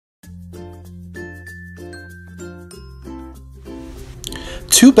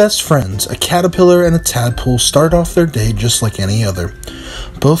Two best friends, a caterpillar and a tadpole, start off their day just like any other.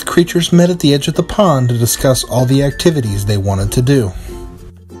 Both creatures met at the edge of the pond to discuss all the activities they wanted to do.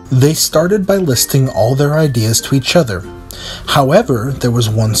 They started by listing all their ideas to each other. However, there was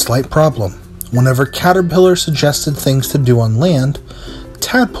one slight problem. Whenever Caterpillar suggested things to do on land,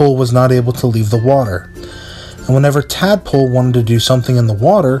 Tadpole was not able to leave the water. And whenever Tadpole wanted to do something in the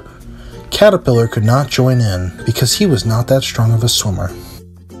water, Caterpillar could not join in because he was not that strong of a swimmer.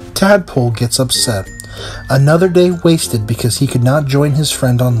 Tadpole gets upset. Another day wasted because he could not join his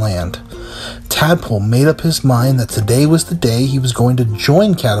friend on land. Tadpole made up his mind that today was the day he was going to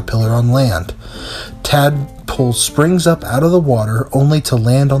join Caterpillar on land. Tadpole springs up out of the water only to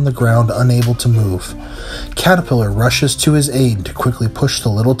land on the ground unable to move. Caterpillar rushes to his aid to quickly push the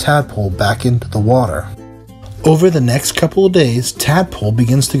little Tadpole back into the water. Over the next couple of days, Tadpole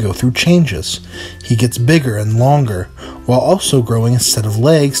begins to go through changes. He gets bigger and longer, while also growing a set of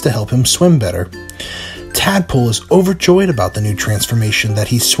legs to help him swim better. Tadpole is overjoyed about the new transformation that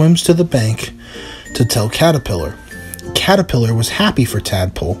he swims to the bank to tell Caterpillar. Caterpillar was happy for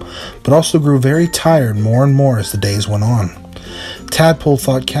Tadpole, but also grew very tired more and more as the days went on. Tadpole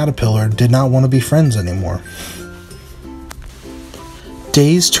thought Caterpillar did not want to be friends anymore.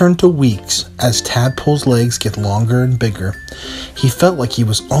 Days turned to weeks as Tadpole's legs get longer and bigger. He felt like he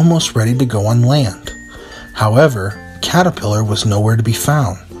was almost ready to go on land. However, Caterpillar was nowhere to be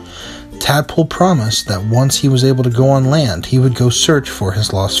found. Tadpole promised that once he was able to go on land, he would go search for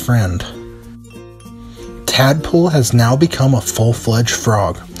his lost friend. Tadpole has now become a full-fledged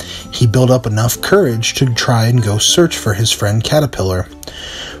frog. He built up enough courage to try and go search for his friend Caterpillar.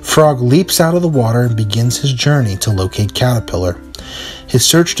 Frog leaps out of the water and begins his journey to locate Caterpillar. His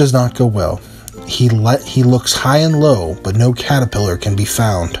search does not go well. He looks high and low, but no Caterpillar can be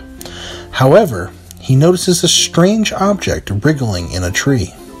found. However, he notices a strange object wriggling in a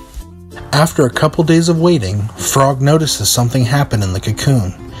tree. After a couple days of waiting, Frog notices something happen in the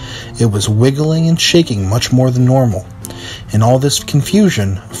cocoon. It was wiggling and shaking much more than normal. In all this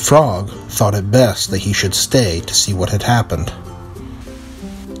confusion, Frog thought it best that he should stay to see what had happened.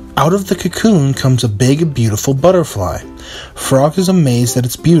 Out of the cocoon comes a big, beautiful butterfly. Frog is amazed at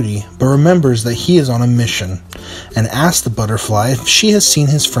its beauty, but remembers that he is on a mission, and asks the butterfly if she has seen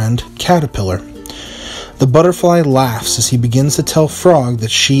his friend Caterpillar. The butterfly laughs as he begins to tell Frog that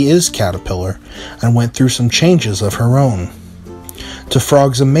she is Caterpillar, and went through some changes of her own. To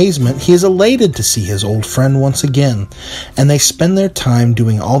Frog's amazement, he is elated to see his old friend once again, and they spend their time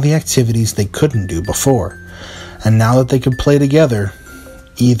doing all the activities they couldn't do before. And now that they could play together,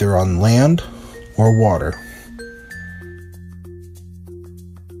 either on land or water.